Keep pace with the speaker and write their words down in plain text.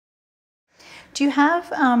Do you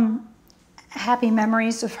have happy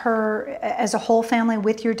memories of her as a whole family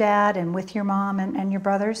with your dad and with your mom and your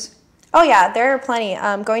brothers? Oh yeah, there are plenty.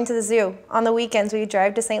 Going to the zoo. On the weekends we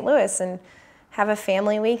drive to St. Louis and have a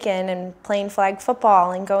family weekend and playing flag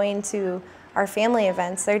football and going to our family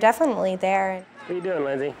events. They're definitely there. What are you doing,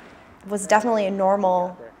 Lindsay? It was definitely a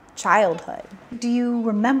normal childhood. Do you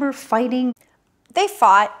remember fighting? They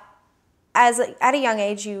fought. At a young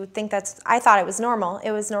age, you think I thought it was normal.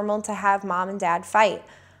 It was normal to have mom and dad fight.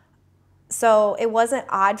 So it wasn't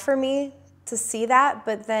odd for me to see that,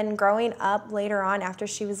 but then growing up later on after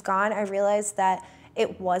she was gone, I realized that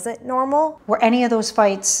it wasn't normal. Were any of those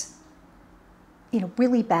fights,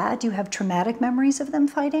 really bad? Do you have traumatic memories of them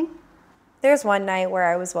fighting? There's one night where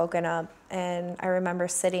I was woken up and I remember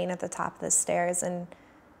sitting at the top of the stairs and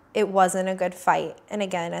it wasn't a good fight. And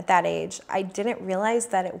again, at that age, I didn't realize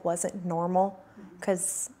that it wasn't normal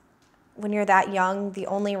because when you're that young, the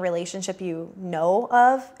only relationship you know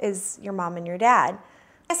of is your mom and your dad.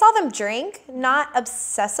 I saw them drink, not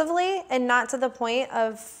obsessively and not to the point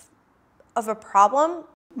of a problem.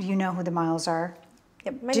 You know who the Miles are?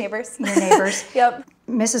 Yep, my neighbors. Your neighbors. Yep.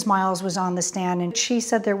 Mrs. Miles was on the stand and she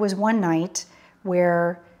said there was one night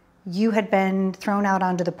where you had been thrown out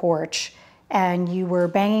onto the porch and you were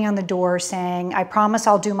banging on the door saying, "I promise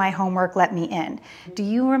I'll do my homework, let me in." Do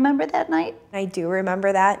you remember that night? I do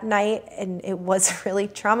remember that night, and it was really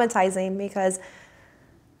traumatizing because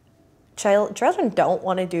children don't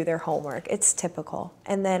want to do their homework. It's typical.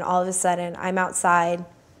 And then all of a sudden, I'm outside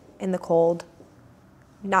in the cold,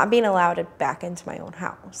 not being allowed back into my own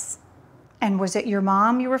house. And was it your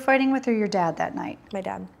mom you were fighting with or your dad that night? My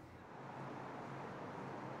dad.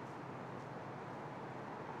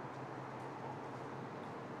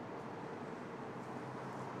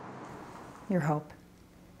 Your hope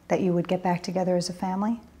that you would get back together as a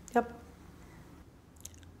family? Yep.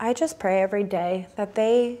 I just pray every day that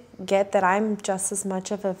they get that I'm just as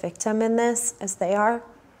much of a victim in this as they are,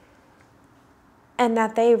 and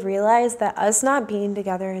that they realize that us not being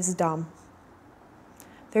together is dumb.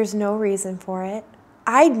 There's no reason for it.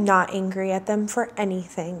 I'm not angry at them for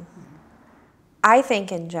anything. I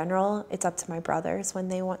think in general, it's up to my brothers when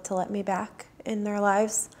they want to let me back in their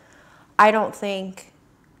lives.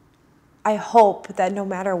 I hope that no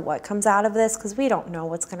matter what comes out of this, because we don't know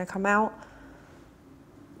what's going to come out,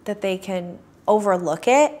 that they can overlook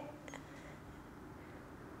it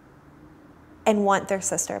and want their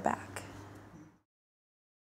sister back.